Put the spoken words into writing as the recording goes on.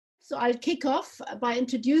So I'll kick off by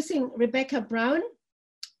introducing Rebecca Brown.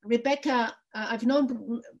 Rebecca, I've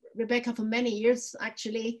known Rebecca for many years,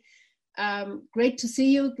 actually. Great to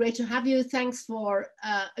see you, great to have you. Thanks for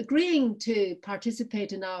agreeing to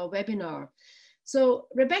participate in our webinar. So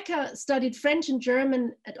Rebecca studied French and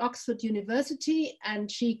German at Oxford University, and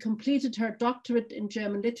she completed her doctorate in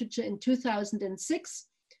German literature in 2006.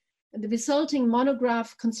 And the resulting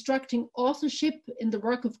monograph, Constructing Authorship in the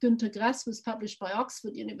Work of Günter Grass, was published by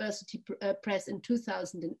Oxford University Press in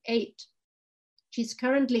 2008. She's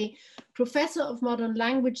currently Professor of Modern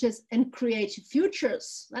Languages and Creative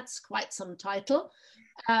Futures, that's quite some title,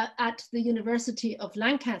 at the University of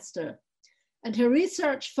Lancaster. And her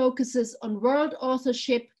research focuses on world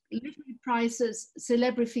authorship, literary prizes,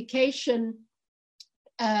 celebrification,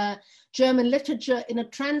 German literature in a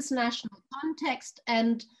transnational context,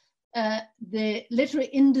 and the literary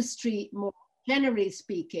industry more generally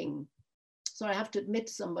speaking. So I have to admit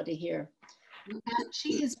somebody here.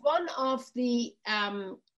 She is one of the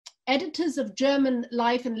editors of German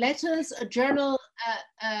Life and Letters, a journal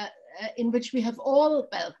in which we have all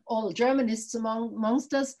Germanists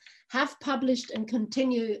amongst us have published and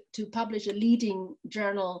continue to publish, a leading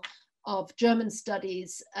journal of German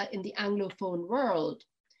studies in the Anglophone world.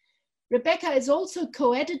 Rebecca is also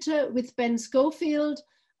co-editor with Ben Schofield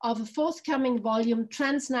of a forthcoming volume,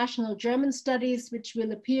 Transnational German Studies, which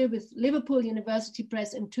will appear with Liverpool University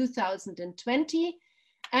Press in 2020.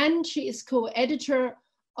 And she is co-editor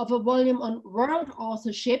of a volume on world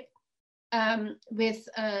authorship with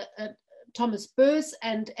Thomas Boes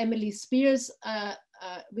and Emily Spears,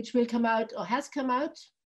 which will come out, or has come out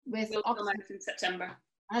with will come out in September.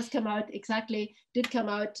 Has come out, exactly, did come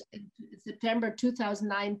out in September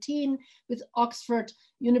 2019 with Oxford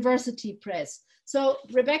University Press. So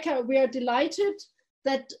Rebecca, we are delighted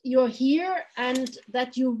that you're here and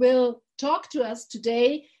that you will talk to us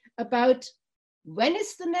today about when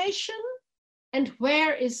is the nation and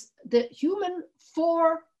where is the human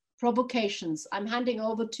for provocations. I'm handing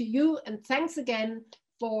over to you, and thanks again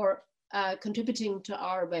for contributing to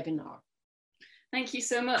our webinar. Thank you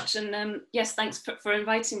so much, and yes, thanks for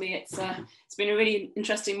inviting me. It's been a really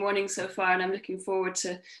interesting morning so far, and I'm looking forward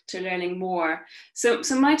to learning more. So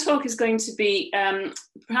my talk is going to be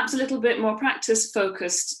perhaps a little bit more practice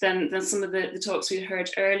focused than some of the talks we heard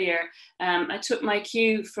earlier. I took my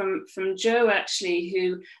cue from Joe, actually,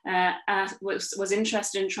 who was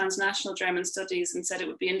interested in transnational German studies and said it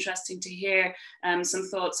would be interesting to hear some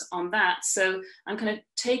thoughts on that. So I'm kind of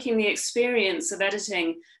taking the experience of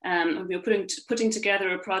editing, we're putting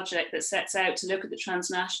together a project that sets out to look at the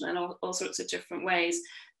transnational in all sorts of different ways,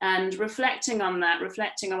 and reflecting on that,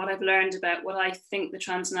 reflecting on what I've learned about what I think the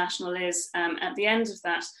transnational is at the end of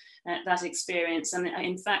that experience. And I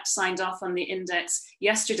in fact signed off on the index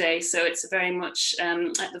yesterday, so it's very much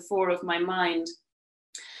at the fore of my mind.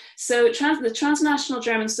 So the Transnational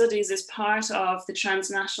German Studies is part of the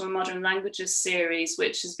Transnational Modern Languages series,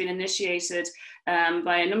 which has been initiated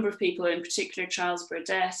by a number of people, in particular Charles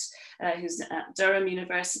Burdett, who's at Durham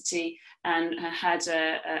University, and had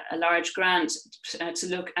a large grant to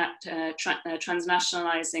look at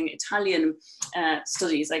transnationalizing Italian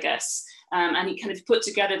studies, I guess. And he kind of put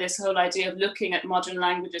together this whole idea of looking at modern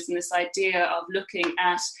languages, and this idea of looking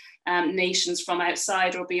at nations from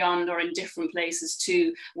outside or beyond or in different places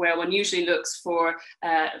too, where one usually looks for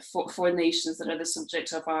nations that are the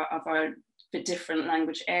subject of our different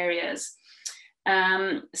language areas.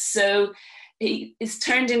 So it's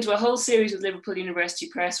turned into a whole series with Liverpool University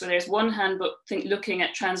Press, where there's one handbook looking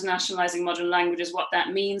at transnationalizing modern languages, what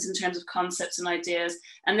that means in terms of concepts and ideas.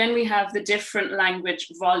 And then we have the different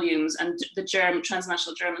language volumes, and the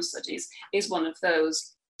Transnational German Studies is one of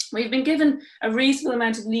those. We've been given a reasonable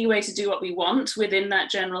amount of leeway to do what we want within that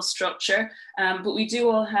general structure, but we do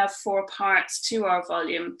all have 4 parts to our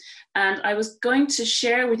volume. And I was going to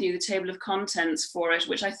share with you the table of contents for it,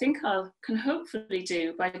 which I think I can hopefully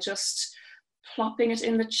do by just plopping it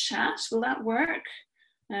in the chat. Will that work?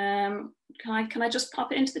 Can I just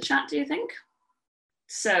pop it into the chat, do you think?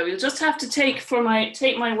 So you'll just have to take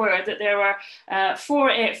my word that there are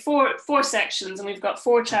four sections, and we've got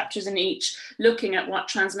 4 chapters in each, looking at what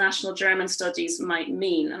transnational German studies might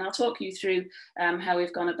mean. And I'll talk you through how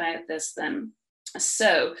we've gone about this then.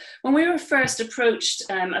 So when we were first approached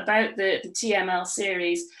about the TML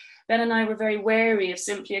series, Ben and I were very wary of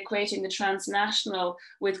simply equating the transnational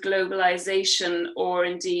with globalization, or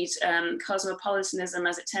indeed cosmopolitanism,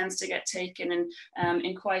 as it tends to get taken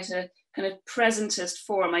in quite a kind of presentist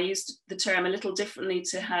form. I used the term a little differently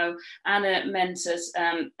to how Anna meant it.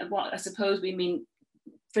 What I suppose we mean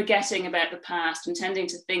forgetting about the past and tending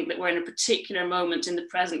to think that we're in a particular moment in the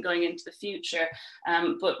present going into the future,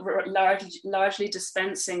 but largely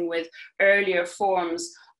dispensing with earlier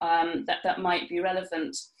forms that might be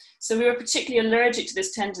relevant. So we were particularly allergic to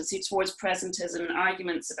this tendency towards presentism and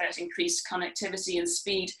arguments about increased connectivity and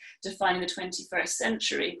speed defining the 21st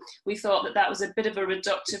century. We thought that that was a bit of a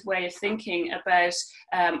reductive way of thinking about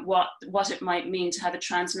what it might mean to have a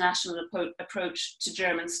transnational approach to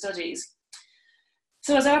German studies.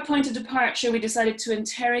 So as our point of departure, we decided to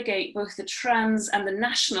interrogate both the trans and the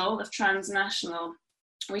national of transnational.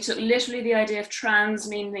 We took literally the idea of trans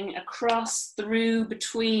meaning across, through,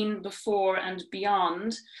 between, before, and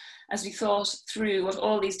beyond, as we thought through what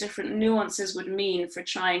all these different nuances would mean for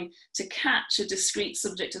trying to catch a discrete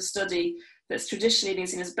subject of study that's traditionally been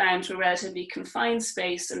seen as bound to a relatively confined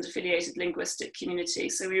space and affiliated linguistic community.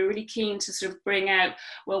 So we were really keen to sort of bring out,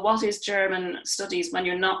 well, what is German studies when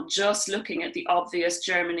you're not just looking at the obvious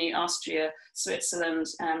Germany, Austria, Switzerland,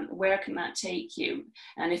 where can that take you?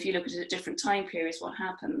 And if you look at it at different time periods, what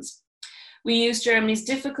happens? We use Germany's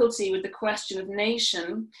difficulty with the question of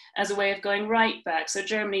nation as a way of going right back. So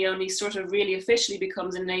Germany only sort of really officially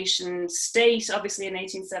becomes a nation state, obviously in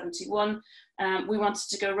 1871. We wanted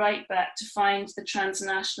to go right back to find the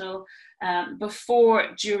transnational before,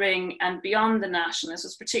 during, and beyond the national. This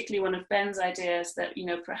was particularly one of Ben's ideas that, you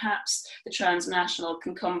know, perhaps the transnational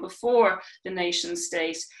can come before the nation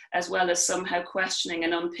state, as well as somehow questioning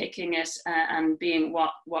and unpicking it and being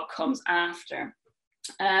what comes after.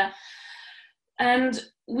 And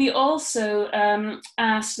we also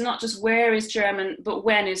asked not just where is German, but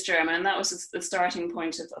when is German? And that was the starting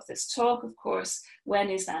point of this talk, of course.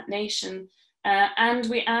 When is that nation? And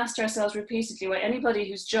we asked ourselves repeatedly why anybody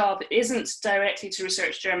whose job isn't directly to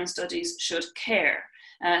research German studies should care.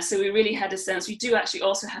 So we really had a sense, we do actually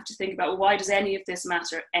also have to think about, well, why does any of this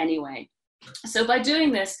matter anyway? So by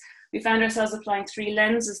doing this, we found ourselves applying 3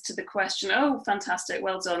 lenses to the question. Oh, fantastic,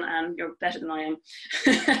 well done, Anne, you're better than I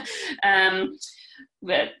am.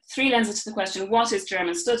 3 lenses to the question, what is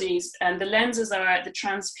German studies? And the lenses are the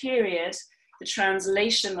trans-period, the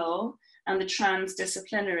translational, and the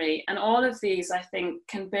transdisciplinary. And all of these, I think,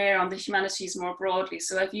 can bear on the humanities more broadly.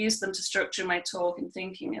 So I've used them to structure my talk in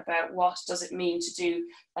thinking about what does it mean to do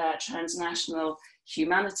transnational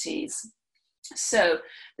humanities. So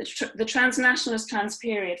the transnationalist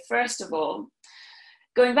transperiod, first of all,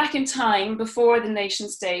 going back in time before the nation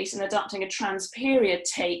state and adopting a transperiod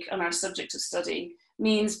take on our subject of study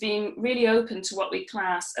means being really open to what we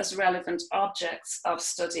class as relevant objects of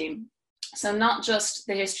study. So not just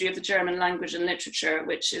the history of the German language and literature,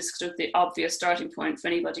 which is sort of the obvious starting point for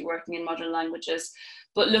anybody working in modern languages,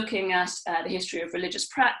 but looking at the history of religious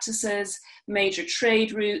practices, major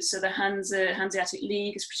trade routes. So the Hanseatic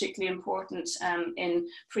League is particularly important in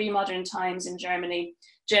pre-modern times in Germany.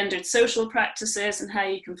 Gendered social practices and how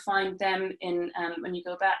you can find them in when you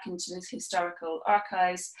go back into the historical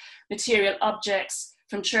archives. Material objects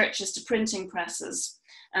from churches to printing presses.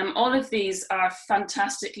 All of these are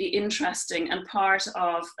fantastically interesting and part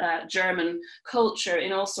of German culture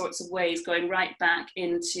in all sorts of ways, going right back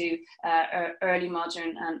into early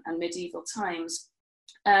modern and medieval times.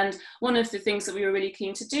 And one of the things that we were really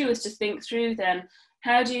keen to do is to think through then,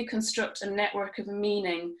 how do you construct a network of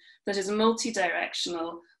meaning that is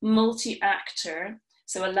multi-directional, multi-actor,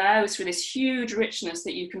 so allows for this huge richness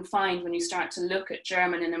that you can find when you start to look at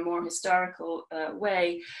German in a more historical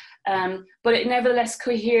way. But it nevertheless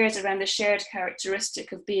coheres around the shared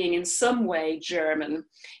characteristic of being in some way German,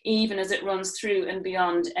 even as it runs through and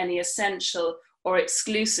beyond any essential or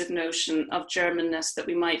exclusive notion of Germanness that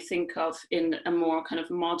we might think of in a more kind of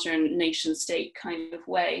modern nation state kind of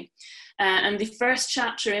way. And the first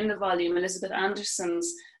chapter in the volume, Elizabeth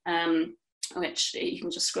Anderson's, which you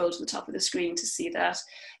can just scroll to the top of the screen to see that,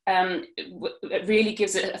 it really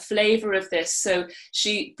gives it a flavour of this. So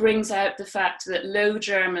she brings out the fact that Low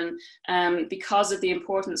German, because of the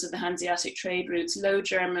importance of the Hanseatic trade routes, Low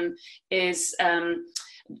German is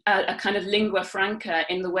a kind of lingua franca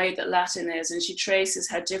in the way that Latin is, and she traces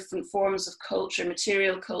how different forms of culture,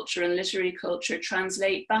 material culture and literary culture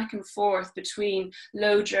translate back and forth between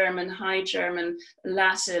Low German, High German,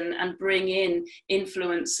 Latin, and bring in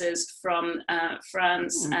influences from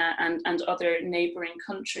France and other neighbouring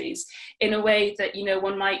countries in a way that, you know,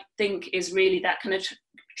 one might think is really that kind of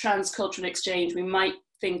transcultural exchange we might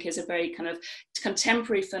think is a very kind of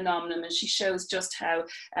contemporary phenomenon, and she shows just how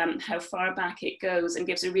far back it goes and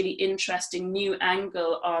gives a really interesting new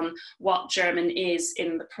angle on what German is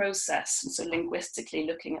in the process, and so linguistically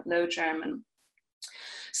looking at Low German.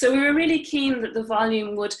 So we were really keen that the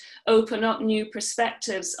volume would open up new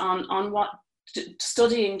perspectives on what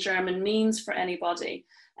studying German means for anybody.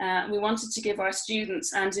 We wanted to give our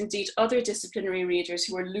students, and indeed other disciplinary readers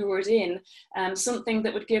who were lured in, something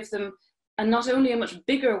that would give them not only a much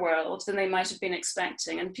bigger world than they might have been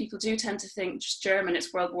expecting, and people do tend to think just German,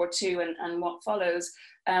 it's World War II and what follows,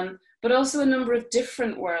 but also a number of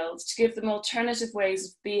different worlds to give them alternative ways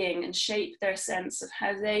of being and shape their sense of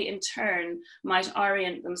how they in turn might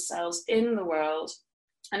orient themselves in the world.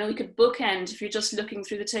 And we could bookend, if you're just looking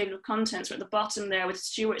through the table of contents, we're at the bottom there with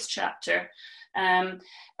Stuart's chapter.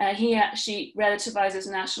 He actually relativizes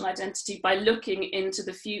national identity by looking into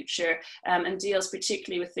the future, and deals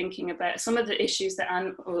particularly with thinking about some of the issues that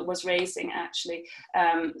Anne was raising, actually.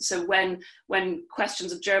 So when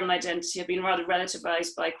questions of German identity have been rather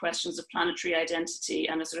relativized by questions of planetary identity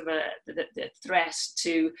and a sort of the threat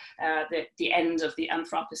to the end of the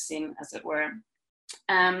Anthropocene, as it were.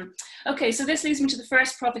 Okay, so this leads me to the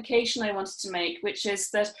first provocation I wanted to make, which is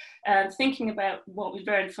that thinking about what we've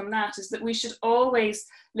learned from that is that we should always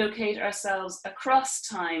locate ourselves across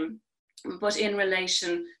time, but in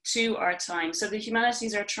relation to our time. So the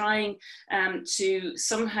humanities are trying to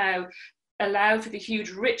somehow allow for the huge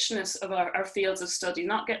richness of our fields of study,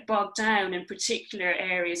 not get bogged down in particular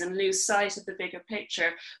areas and lose sight of the bigger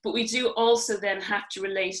picture, but we do also then have to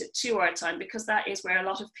relate it to our time, because that is where a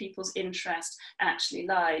lot of people's interest actually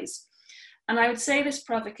lies. And I would say this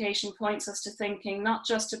provocation points us to thinking not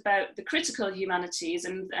just about the critical humanities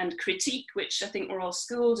and critique, which I think we're all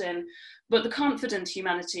schooled in, but the confident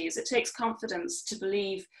humanities. It takes confidence to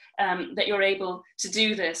believe that you're able to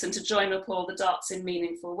do this and to join up all the dots in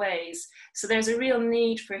meaningful ways. So there's a real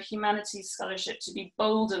need for humanities scholarship to be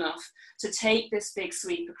bold enough to take this big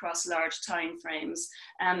sweep across large timeframes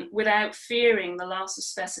without fearing the loss of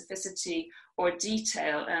specificity or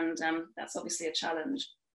detail, and that's obviously a challenge.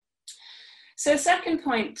 So second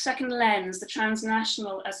point, second lens, the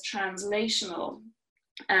transnational as translational.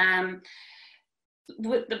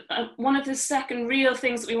 One of the second real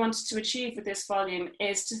things that we wanted to achieve with this volume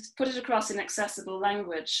is to put it across in accessible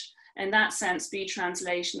language. In that sense, be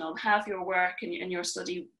translational, have your work and your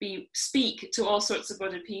study speak to all sorts of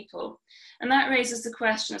other people. And that raises the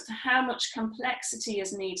question as to how much complexity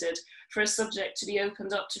is needed for a subject to be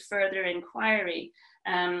opened up to further inquiry,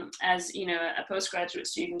 as you know, a postgraduate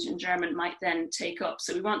student in German might then take up.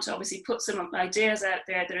 So we want to obviously put some ideas out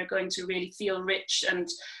there that are going to really feel rich and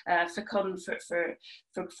fecund for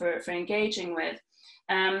engaging with.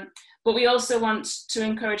 But we also want to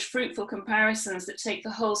encourage fruitful comparisons that take the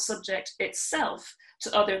whole subject itself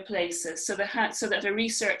to other places, so that a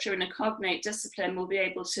researcher in a cognate discipline will be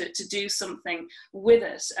able to do something with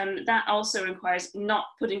it. And that also requires not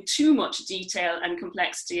putting too much detail and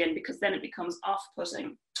complexity in, because then it becomes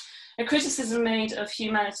off-putting. A criticism made of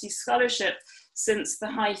humanities scholarship since the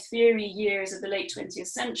high theory years of the late 20th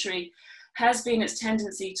century has been its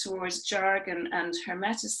tendency towards jargon and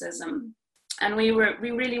hermeticism. And we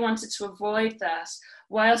really wanted to avoid that,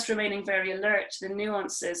 whilst remaining very alert to the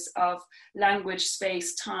nuances of language,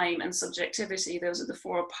 space, time, and subjectivity. Those are the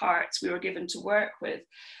four parts we were given to work with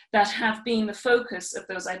that have been the focus of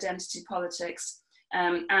those identity politics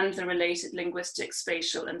and the related linguistic,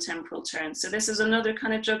 spatial, and temporal turns. So this is another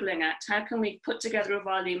kind of juggling act. How can we put together a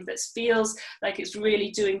volume that feels like it's really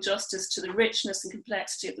doing justice to the richness and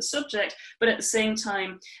complexity of the subject, but at the same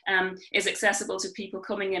time is accessible to people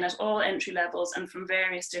coming in at all entry levels and from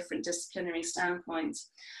various different disciplinary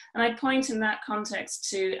standpoints? And I point in that context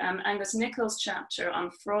to Angus Nicholls' chapter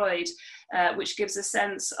on Freud, which gives a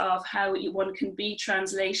sense of how one can be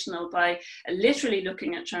translational by literally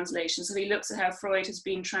looking at translation. So he looks at how Freud has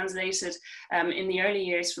been translated in the early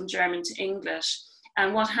years from German to English,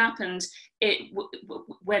 and what happened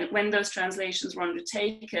when those translations were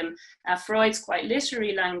undertaken. Freud's quite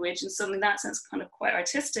literary language, and some in that sense kind of quite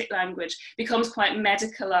artistic language, becomes quite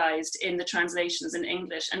medicalized in the translations in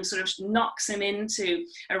English, and sort of knocks him into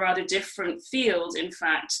a rather different field, in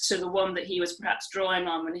fact, to the one that he was perhaps drawing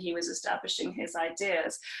on when he was establishing his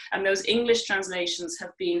ideas. And those English translations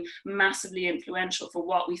have been massively influential for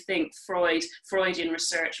what we think Freudian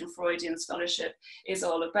research and Freudian scholarship is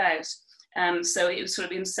all about. So it was sort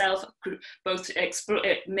of himself both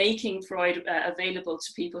making Freud available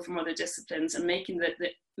to people from other disciplines, and making the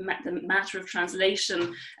matter of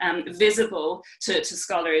translation visible to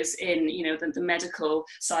scholars in, you know, the medical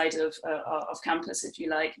side of campus, if you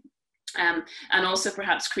like, and also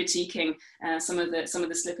perhaps critiquing some of the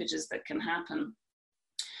slippages that can happen.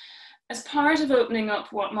 as part of opening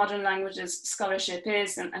up what modern languages scholarship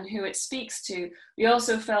is and who it speaks to, we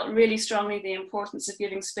also felt really strongly the importance of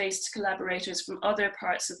giving space to collaborators from other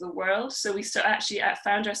parts of the world. So we actually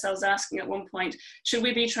found ourselves asking at one point, should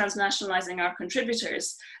we be transnationalizing our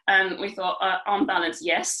contributors? And we thought, on balance,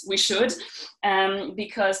 yes, we should,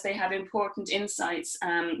 because they have important insights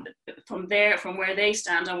from where they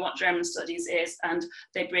stand on what German studies is, and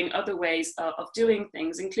they bring other ways of doing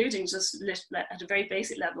things, including just at a very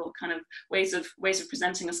basic level, kind of ways of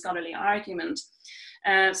presenting a scholarly argument.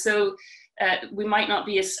 So we might not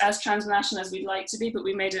be as transnational as we'd like to be, but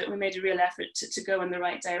we made a real effort to go in the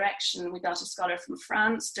right direction. We got a scholar from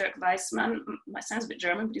France, Dirk Weissmann. Sounds a bit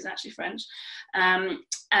German, but he's actually French.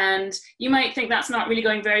 And you might think that's not really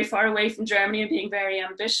going very far away from Germany and being very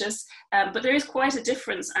ambitious, but there is quite a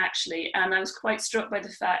difference actually. And I was quite struck by the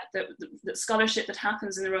fact that the scholarship that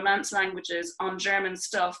happens in the Romance languages on German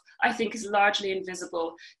stuff, I think, is largely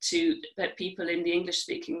invisible to people in the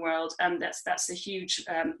English-speaking world, and that's a huge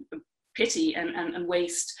pity and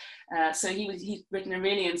waste. So he'd written a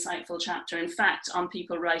really insightful chapter, in fact, on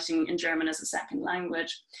people writing in German as a second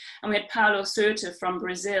language. And we had Paulo Souto from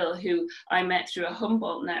Brazil, who I met through a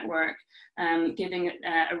Humboldt network, giving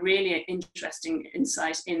a really interesting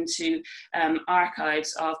insight into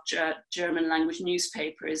archives of German language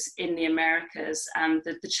newspapers in the Americas, and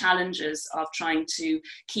the challenges of trying to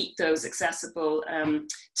keep those accessible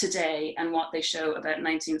today, and what they show about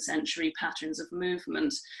 19th century patterns of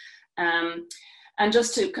movement. And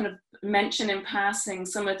just to kind of mention in passing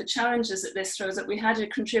some of the challenges that this throws up, we had a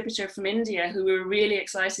contributor from India who we were really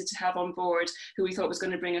excited to have on board, who we thought was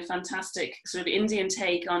going to bring a fantastic sort of Indian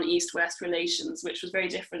take on East-West relations, which was very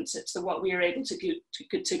different to what we were able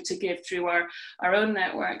to give through our own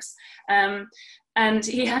networks. And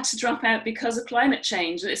he had to drop out because of climate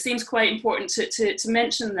change. And it seems quite important to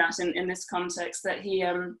mention that in this context, that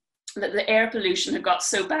that the air pollution had got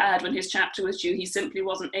so bad when his chapter was due, he simply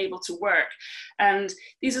wasn't able to work. And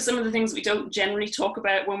these are some of the things we don't generally talk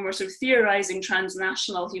about when we're sort of theorizing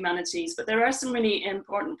transnational humanities, but there are some really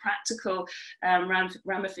important practical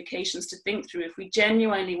ramifications to think through. If we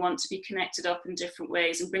genuinely want to be connected up in different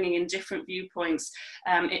ways and bringing in different viewpoints,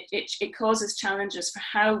 it causes challenges for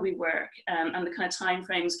how we work, and the kind of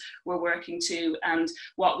timeframes we're working to, and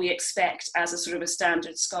what we expect as a sort of a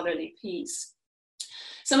standard scholarly piece.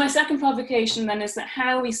 So my second provocation then is that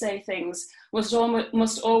how we say things must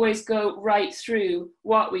always go right through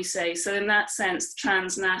what we say. So in that sense,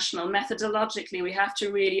 transnational, methodologically, we have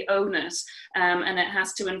to really own it, and it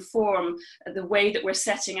has to inform the way that we're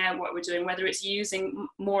setting out what we're doing, whether it's using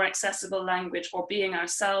more accessible language or being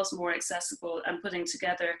ourselves more accessible and putting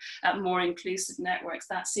together more inclusive networks.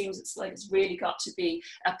 That seems it's really got to be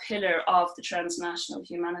a pillar of the transnational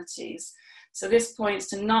humanities. So this points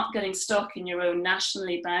to not getting stuck in your own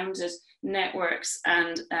nationally bounded networks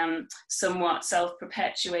and somewhat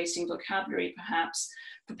self-perpetuating vocabulary, perhaps.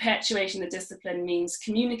 Perpetuating the discipline means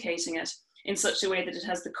communicating it in such a way that it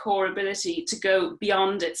has the core ability to go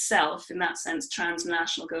beyond itself. In that sense,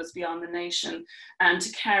 transnational goes beyond the nation, and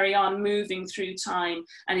to carry on moving through time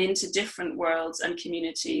and into different worlds and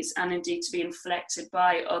communities, and indeed to be inflected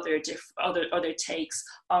by other takes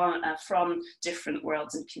on, from different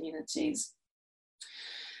worlds and communities.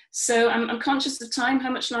 So I'm conscious of time.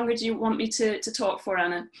 How much longer do you want me to talk for,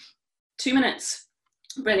 Anna? 2 minutes.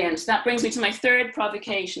 Brilliant. That brings me to my third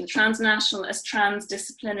provocation, transnational as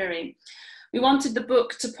transdisciplinary. We wanted the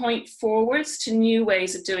book to point forwards to new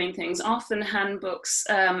ways of doing things. Often handbooks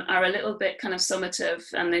are a little bit kind of summative,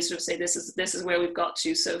 and they sort of say this is where we've got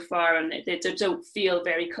to so far, and they don't feel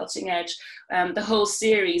very cutting edge. The whole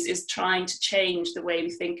series is trying to change the way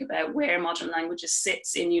we think about where modern languages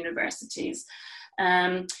sits in universities.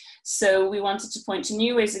 So we wanted to point to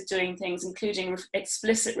new ways of doing things, including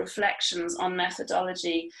explicit reflections on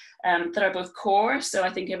methodology that are both core. So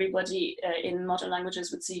I think everybody in modern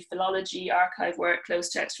languages would see philology, archive work,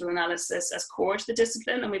 close textual analysis as core to the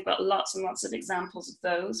discipline, and we've got lots and lots of examples of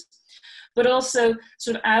those. But also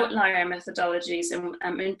sort of outlier methodologies,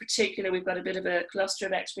 and in particular, we've got a bit of a cluster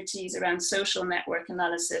of expertise around social network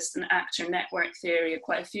analysis and actor network theory.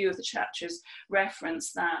 Quite a few of the chapters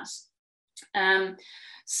reference that.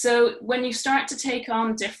 So when you start to take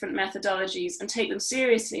on different methodologies and take them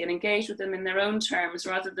seriously and engage with them in their own terms,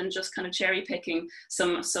 rather than just kind of cherry picking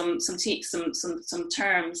some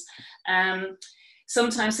terms,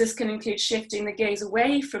 sometimes this can include shifting the gaze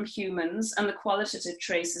away from humans and the qualitative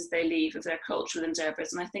traces they leave of their cultural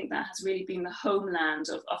endeavours. And I think that has really been the homeland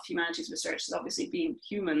of humanities research, has obviously been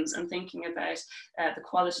humans and thinking about the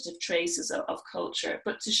qualitative traces of culture.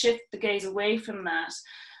 But to shift the gaze away from that,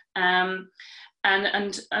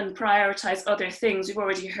 and prioritize other things. We've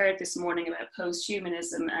already heard this morning about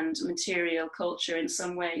post-humanism and material culture in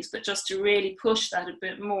some ways, but just to really push that a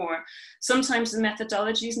bit more. Sometimes the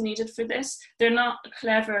methodologies needed for this, they're not a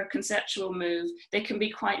clever conceptual move, they can be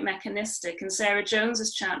quite mechanistic. And Sarah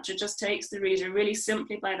Jones's chapter just takes the reader really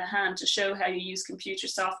simply by the hand to show how you use computer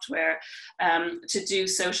software to do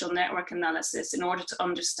social network analysis in order to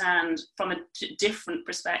understand from a different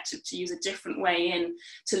perspective, to use a different way in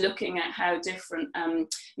to looking at how different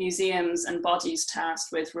museums and bodies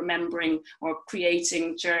tasked with remembering or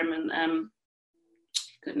creating German.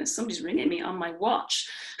 Goodness, somebody's ringing me on my watch.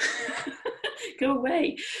 Go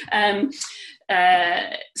away.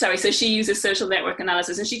 Sorry, so she uses social network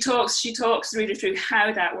analysis, and she talks the reader through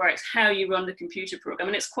how that works, how you run the computer program,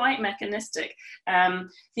 and it's quite mechanistic. The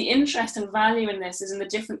interest and value in this is in the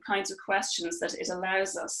different kinds of questions that it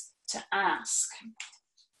allows us to ask.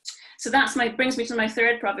 So brings me to my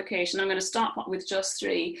third provocation. I'm going to stop with just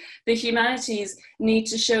three. The humanities need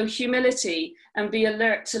to show humility and be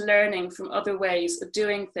alert to learning from other ways of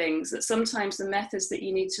doing things, that sometimes the methods that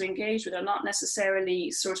you need to engage with are not necessarily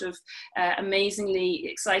sort of amazingly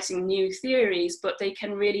exciting new theories, but they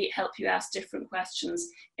can really help you ask different questions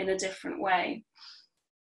in a different way.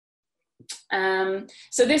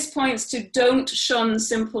 So this points to don't shun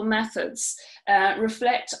simple methods.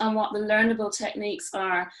 Reflect on what the learnable techniques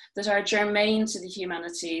are that are germane to the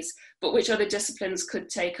humanities, but which other disciplines could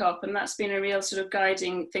take up. And that's been a real sort of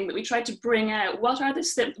guiding thing that we try to bring out. What are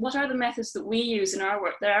the methods that we use in our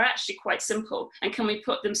work that are actually quite simple? And can we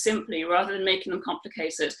put them simply rather than making them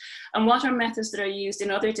complicated? And what are methods that are used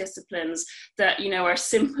in other disciplines that, you know, are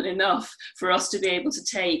simple enough for us to be able to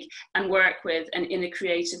take and work with and in a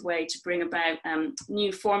creative way to bring about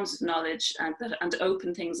new forms of knowledge and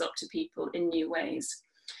open things up to people in new ways.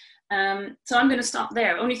 So I'm going to stop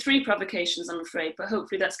there. Only 3 provocations, I'm afraid, but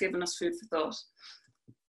hopefully that's given us food for thought.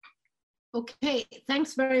 Okay,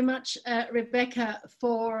 thanks very much, Rebecca,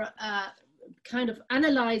 for kind of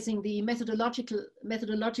analyzing the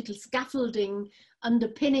methodological scaffolding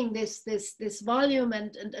underpinning this volume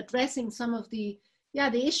and addressing some of the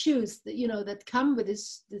issues that, you know, that come with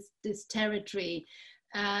this territory.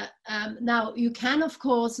 Now you can of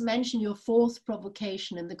course mention your 4th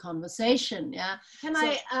provocation in the conversation. Yeah, can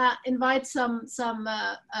I invite some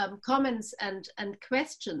comments and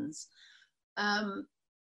questions?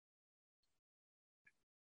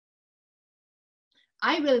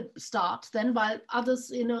 I will start then, while others,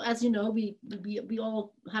 you know, as you know, we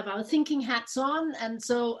all have our thinking hats on, and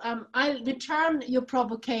so I'll return your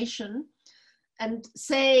provocation and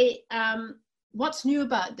say, what's new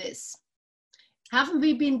about this? Haven't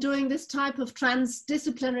we been doing this type of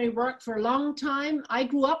transdisciplinary work for a long time? I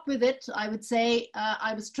grew up with it. I would say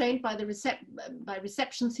I was trained by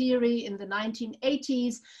reception theory in the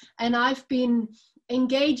 1980s, and I've been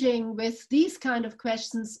engaging with these kind of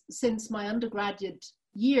questions since my undergraduate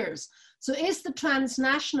years. So is the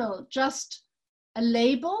transnational just a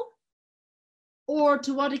label, or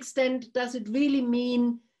to what extent does it really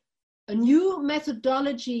mean a new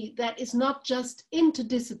methodology that is not just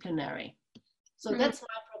interdisciplinary? So that's my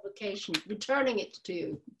provocation, returning it to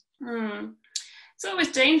you. It's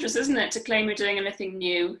always dangerous, isn't it, to claim you're doing anything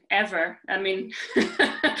new, ever. I mean,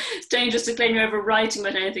 it's dangerous to claim you're ever writing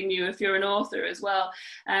about anything new if you're an author as well.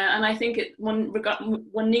 And I think one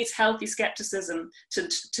needs healthy skepticism to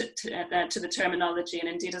the terminology. And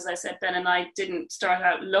indeed, as I said, Ben and I didn't start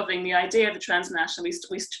out loving the idea of the transnational.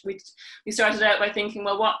 We started out by thinking,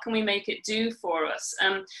 well, what can we make it do for us?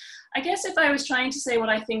 I guess if I was trying to say what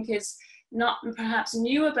I think is not perhaps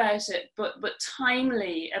new about it, but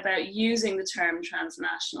timely about using the term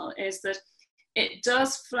transnational, is that it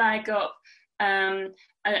does flag up a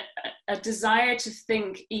desire to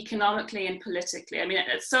think economically and politically. I mean,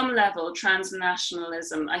 at some level,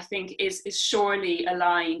 transnationalism, I think, is surely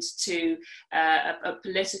aligned to a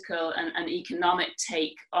political and economic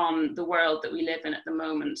take on the world that we live in at the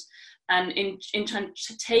moment. And in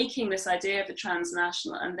taking this idea of the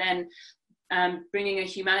transnational and then bringing a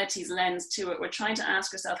humanities lens to it, we're trying to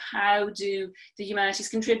ask ourselves, how do the humanities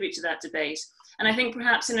contribute to that debate? And I think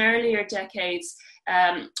perhaps in earlier decades,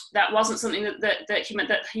 that wasn't something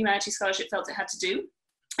that humanities scholarship felt it had to do.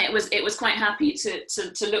 It was quite happy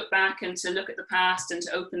to look back and to look at the past and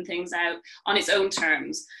to open things out on its own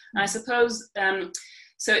terms. And I suppose,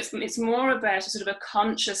 so it's more about a sort of a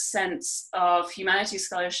conscious sense of humanities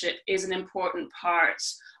scholarship is an important part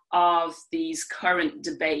of these current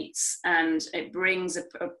debates, and it brings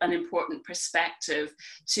an important perspective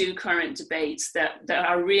to current debates that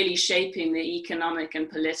are really shaping the economic and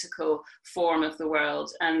political form of the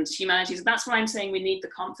world and humanities. That's why I'm saying we need the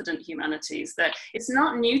confident humanities, that it's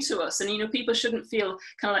not new to us, and you know, people shouldn't feel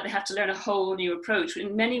kind of like they have to learn a whole new approach.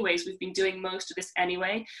 In many ways we've been doing most of this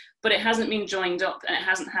anyway, but it hasn't been joined up and it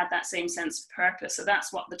hasn't had that same sense of purpose. So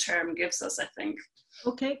that's what the term gives us, I think.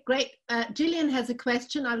 Okay, great. Gillian has a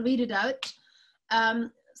question. I'll read it out.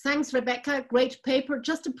 Thanks, Rebecca. Great paper.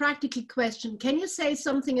 Just a practical question. Can you say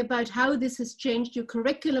something about how this has changed your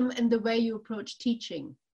curriculum and the way you approach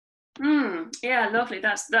teaching? Yeah, lovely.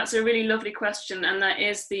 That's a really lovely question, and that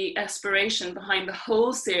is the aspiration behind the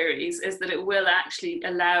whole series, is that it will actually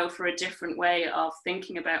allow for a different way of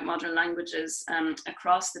thinking about modern languages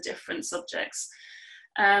across the different subjects.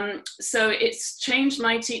 So it's changed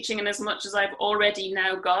my teaching in as much as I've already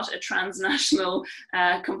now got a transnational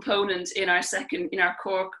component in our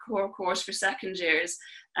core course for second years,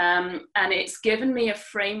 and it's given me a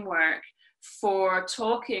framework for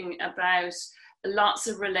talking about lots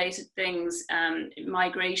of related things,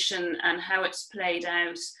 migration and how it's played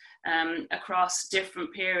out across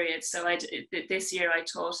different periods. So this year I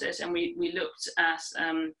taught it, and we looked at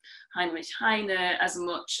Heinrich Heine as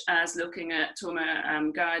much as looking at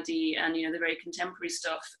Thomas Gardy and, you know, the very contemporary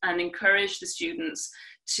stuff, and encouraged the students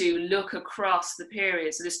to look across the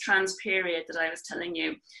period. So this trans period that I was telling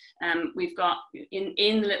you, we've got in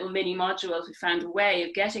the little mini modules, we found a way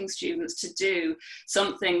of getting students to do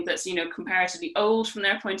something that's, you know, comparatively old from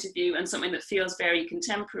their point of view and something that feels very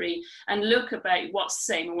contemporary, and look about what's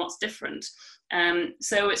the same and what's different.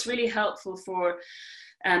 So it's really helpful for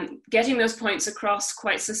getting those points across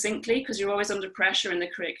quite succinctly, because you're always under pressure in the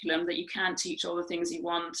curriculum that you can't teach all the things you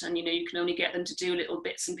want, and you know, you can only get them to do little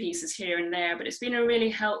bits and pieces here and there. But it's been a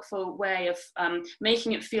really helpful way of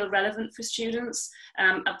making it feel relevant for students,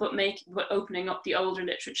 but opening up the older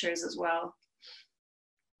literatures as well.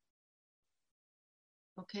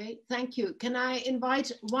 Okay, thank you. Can I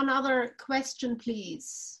invite one other question,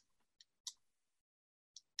 please?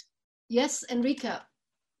 Yes, Enrica,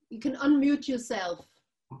 you can unmute yourself.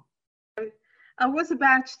 I was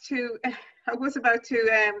about to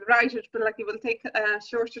write it, but like it will take a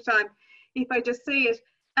shorter time if I just say it.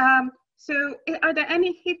 So are there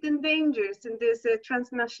any hidden dangers in this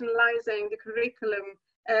transnationalizing the curriculum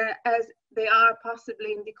as they are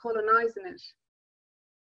possibly in decolonizing it?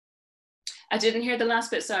 I didn't hear the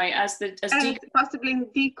last bit, sorry. Possibly in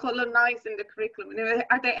decolonizing the curriculum.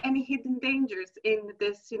 Are there any hidden dangers in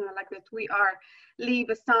this, you know, like that we are leave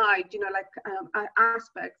aside, you know, like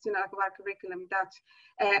aspects, you know, like of our curriculum that,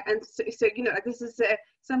 and so you know, this is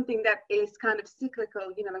something that is kind of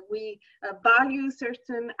cyclical, you know, like we value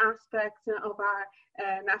certain aspects of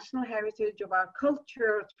our national heritage, of our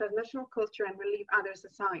culture, transnational culture, and we leave others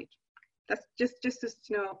aside. That's just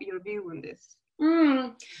to know your view on this.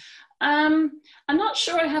 I'm not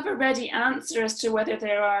sure I have a ready answer as to whether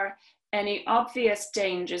there are any obvious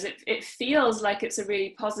dangers. It feels like it's a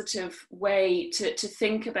really positive way to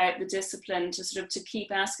think about the discipline, to sort of to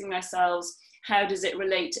keep asking ourselves, how does it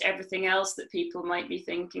relate to everything else that people might be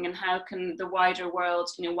thinking, and how can the wider world,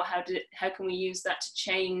 you know, how can we use that to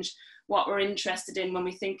change what we're interested in when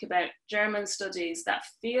we think about German studies? That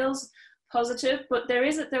feels positive, but there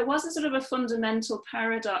was a sort of a fundamental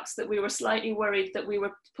paradox that we were slightly worried that we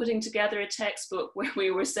were putting together a textbook where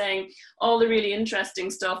we were saying all the really interesting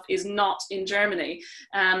stuff is not in Germany.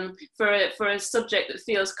 For a subject that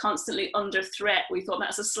feels constantly under threat, we thought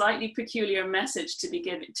that's a slightly peculiar message to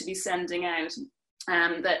be sending out.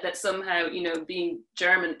 That somehow, you know, being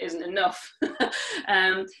German isn't enough.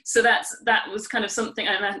 So that was kind of something,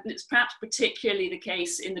 and it's perhaps particularly the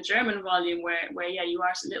case in the German volume where yeah, you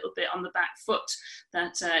are a little bit on the back foot,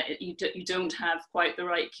 that you don't have quite the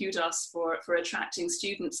right kudos for attracting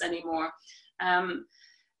students anymore.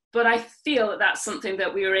 But I feel that that's something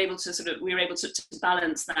that we were able to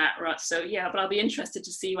balance that, right? So yeah, but I'll be interested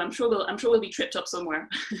to see. I'm sure we'll be tripped up somewhere.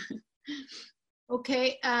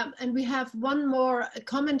 Okay, and we have one more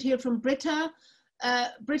comment here from Britta.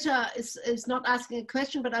 Britta is not asking a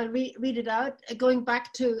question, but I'll read it out. Going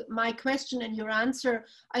back to my question and your answer,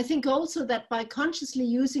 I think also that by consciously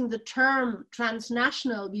using the term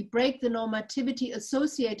transnational, we break the normativity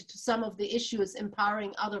associated to some of the issues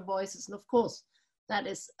empowering other voices. And of course, that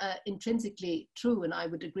is intrinsically true, and I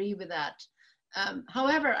would agree with that.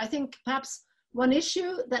 However, I think perhaps one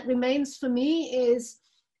issue that remains for me is,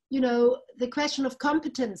 you know, the question of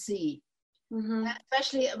competency. Mm-hmm.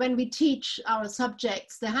 Especially when we teach our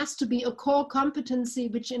subjects, there has to be a core competency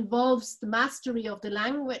which involves the mastery of the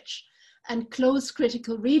language. and close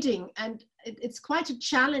critical reading. And it's quite a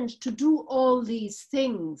challenge to do all these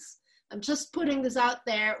things. I'm just putting this out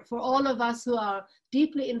there for all of us who are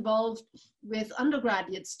deeply involved with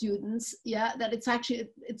undergraduate students, yeah, that it's actually,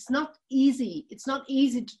 it's not easy. It's not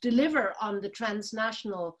easy to deliver on the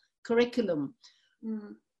transnational curriculum.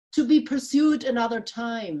 To be pursued another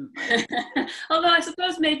time. Although I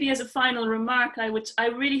suppose maybe as a final remark, I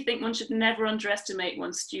really think one should never underestimate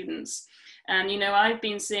one's students. And, you know, I've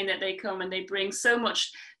been seeing that they come and they bring so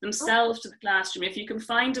much themselves to the classroom. If you can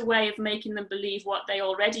find a way of making them believe what they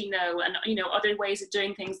already know, and, you know, other ways of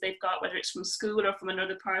doing things they've got, whether it's from school or from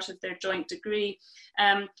another part of their joint degree,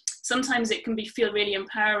 sometimes it can feel really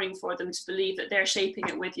empowering for them to believe that they're shaping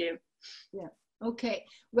it with you. Yeah. Okay,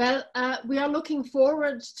 well, we are looking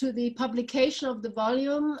forward to the publication of the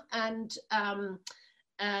volume and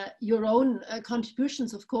your own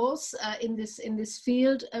contributions, of course, in this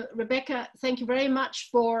field. Rebecca, thank you very much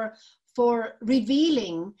for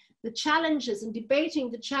revealing the challenges and debating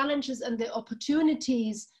the challenges and the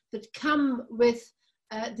opportunities that come with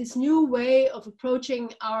this new way of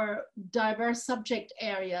approaching our diverse subject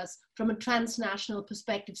areas from a transnational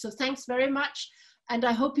perspective. So thanks very much. And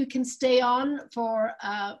I hope you can stay on for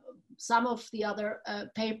some of the other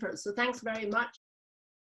papers. So thanks very much.